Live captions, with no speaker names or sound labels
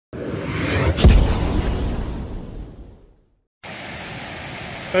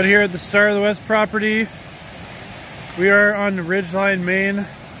Out here at the Star of the West property, we are on Ridgeline, Maine.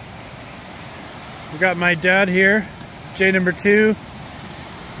 We've got my dad here, J number 2,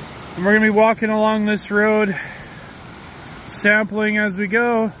 and we're going to be walking along this road, sampling as we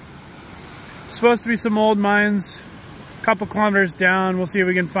go. Supposed to be some old mines, a couple kilometers down. We'll see if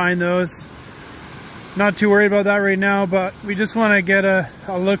we can find those. Not too worried about that right now, but we just want to get a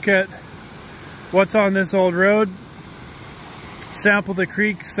look at what's on this old road, sample the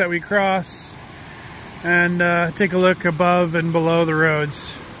creeks that we cross, and take a look above and below the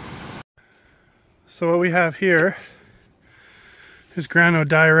roads. So what we have here is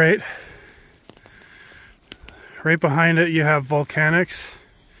granodiorite. Right behind it you have volcanics,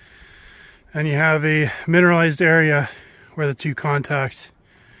 and you have a mineralized area where the two contact.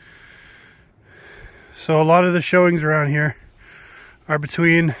 So a lot of the showings around here are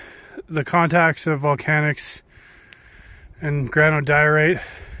between the contacts of volcanics and granodiorite,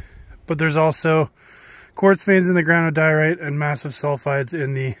 but there's also quartz veins in the granodiorite and massive sulfides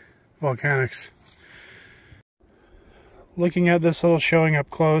in the volcanics. Looking at this little showing up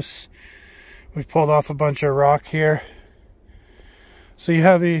close, we've pulled off a bunch of rock here. So you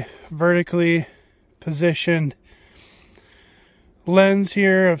have a vertically positioned lens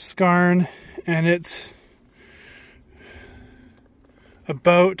here of skarn, and it's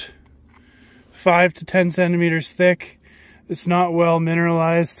about 5 to 10 centimeters thick. It's not well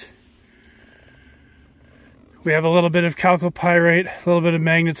mineralized. We have a little bit of chalcopyrite, a little bit of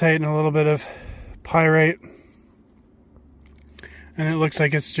magnetite, and a little bit of pyrite. And it looks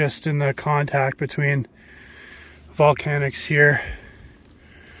like it's just in the contact between volcanics here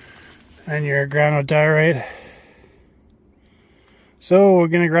and your granodiorite. So we're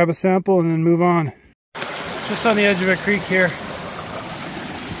gonna grab a sample and then move on. Just on the edge of a creek here.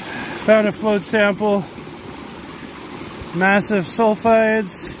 Found a float sample. Massive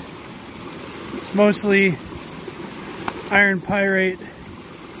sulfides. It's mostly iron pyrite.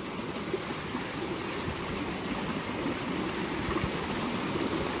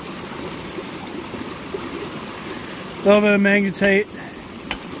 A little bit of magnetite.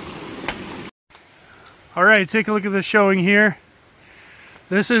 Alright, take a look at the showing here.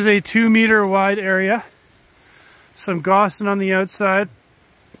 This is a 2-meter wide area. Some gossan on the outside.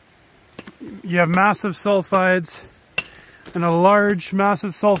 You have massive sulfides and a large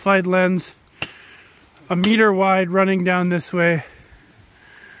massive sulfide lens, 1 meter wide, running down this way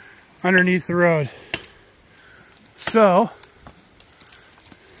underneath the road. So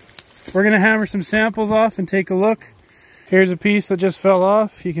we're gonna hammer some samples off and take a look. Here's a piece that just fell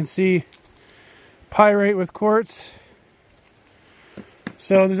off. You can see pyrite with quartz.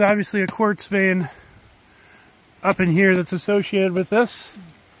 So there's obviously a quartz vein up in here that's associated with this.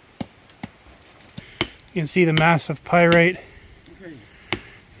 You can see the massive pyrite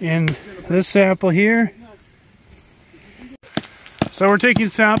in this sample here. So we're taking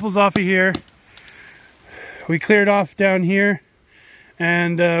samples off of here. We cleared off down here,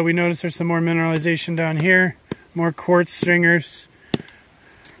 and we noticed there's some more mineralization down here. More quartz stringers.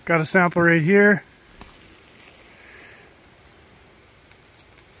 Got a sample right here.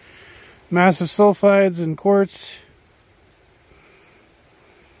 Massive sulfides and quartz.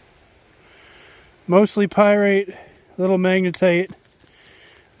 Mostly pyrite, little magnetite,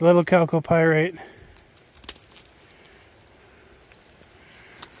 little chalcopyrite.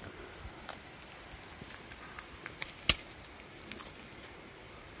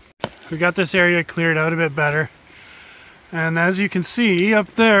 We got this area cleared out a bit better. And as you can see up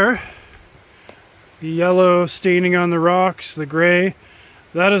there, the yellow staining on the rocks, the gray,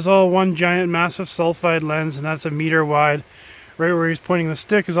 that is all one giant massive sulfide lens, and that's 1 meter wide. Right where he's pointing the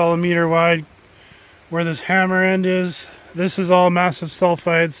stick is all 1 meter wide. Where this hammer end is, this is all massive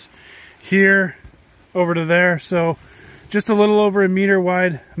sulfides here over to there. So just a little over 1 meter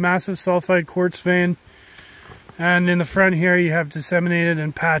wide massive sulfide quartz vein. And in the front here you have disseminated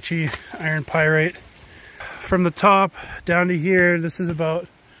and patchy iron pyrite. From the top down to here, this is about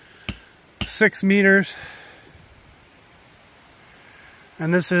 6 meters.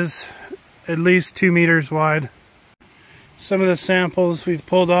 And this is at least 2 meters wide. Some of the samples we've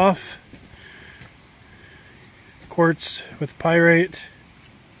pulled off. Quartz with pyrite.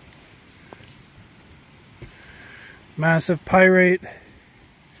 Massive pyrite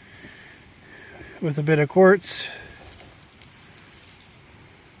with a bit of quartz.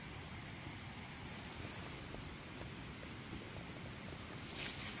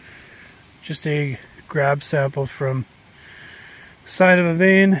 Just a grab sample from side of a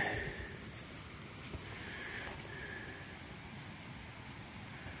vein.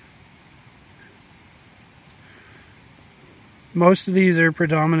 Most of these are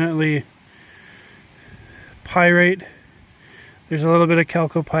predominantly pyrite. There's a little bit of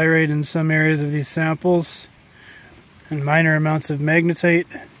chalcopyrite in some areas of these samples, and minor amounts of magnetite.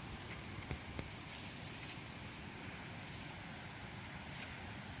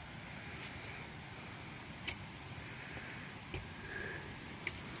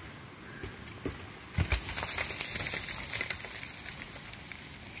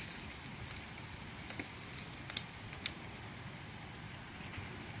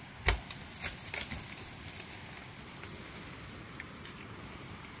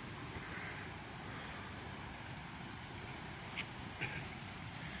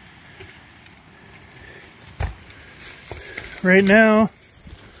 Right now,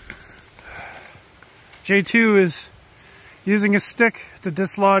 J2 is using a stick to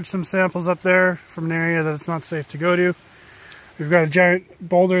dislodge some samples up there from an area that it's not safe to go to. We've got a giant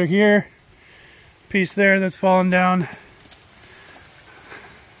boulder here, piece there that's fallen down.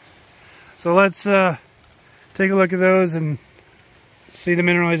 So let's take a look at those and see the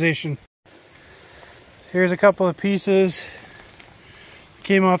mineralization. Here's a couple of pieces that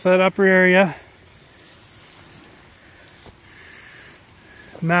came off that upper area.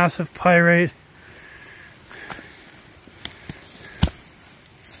 Massive pyrite.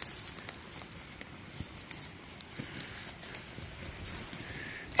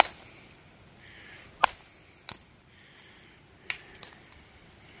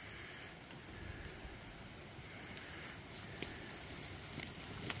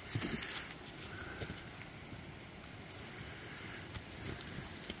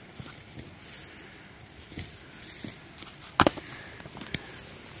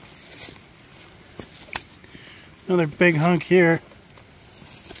 Another big hunk here.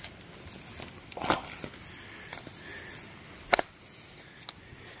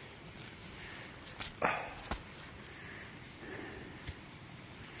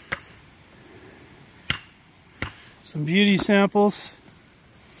 Some beauty samples.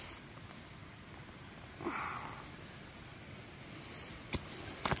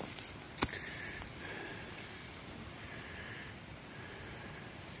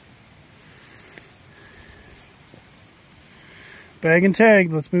 Bag and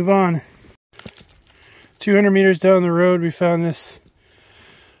tagged, let's move on. 200 meters down the road, we found this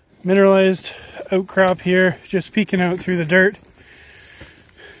mineralized outcrop here, just peeking out through the dirt.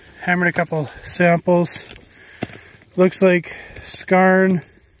 Hammered a couple samples. Looks like skarn,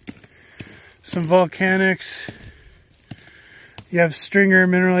 some volcanics. You have stringer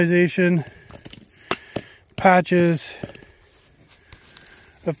mineralization, patches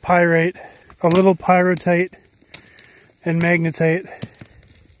of pyrite, a little pyrrhotite, and magnetite.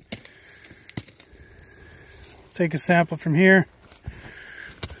 Take a sample from here.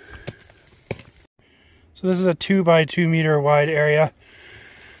 So this is a 2 by 2 meter wide area.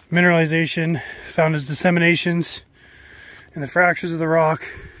 Mineralization found as disseminations in the fractures of the rock,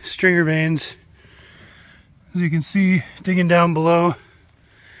 stringer veins. As you can see, digging down below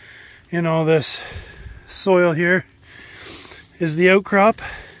in all this soil here is the outcrop.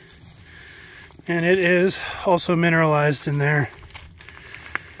 And it is also mineralized in there.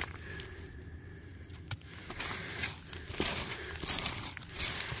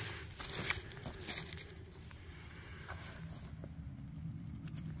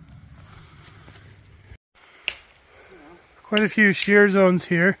 Quite a few shear zones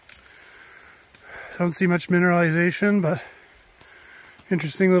here. Don't see much mineralization, but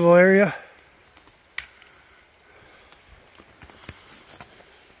interesting little area.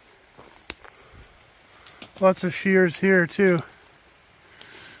 Lots of shears here too.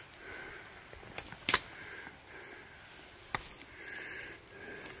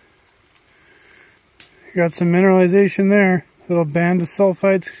 You got some mineralization there. Little band of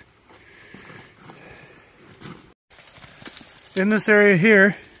sulfides. In this area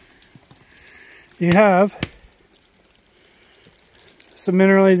here, you have some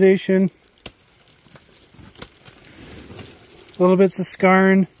mineralization. Little bits of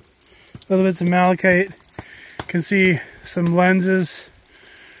skarn, little bits of malachite. You can see some lenses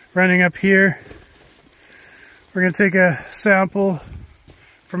running up here. We're going to take a sample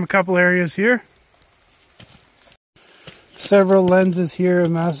from a couple areas here. Several lenses here of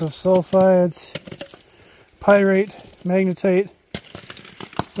massive sulfides, pyrite, magnetite,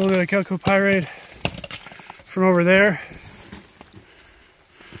 a little bit of chalcopyrite from over there.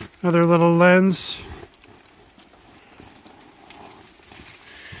 Another little lens.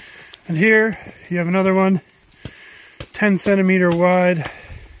 And here you have another one. 10 centimeter wide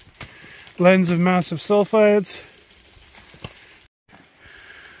lens of massive sulfides.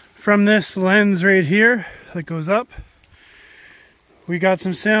 From this lens right here that goes up, We got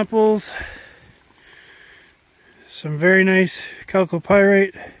some samples, some very nice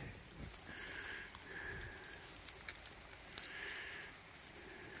chalcopyrite,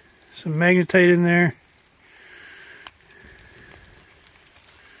 some magnetite in there.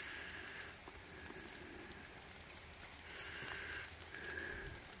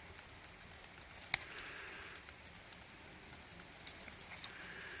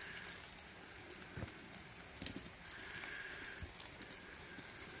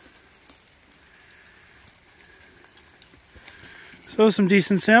 So some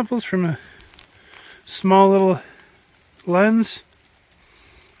decent samples from a small little lens.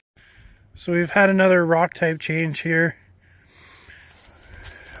 So we've had another rock type change here.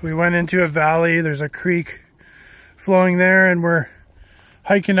 We went into a valley, there's a creek flowing there, and we're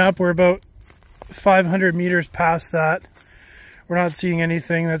hiking up. We're about 500 meters past that. We're not seeing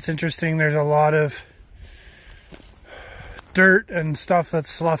anything that's interesting. There's a lot of dirt and stuff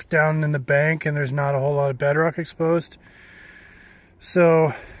that's sloughed down in the bank, and there's not a whole lot of bedrock exposed.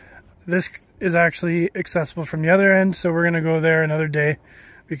 So this is actually accessible from the other end, so we're gonna go there another day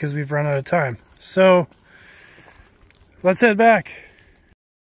because we've run out of time. So let's head back.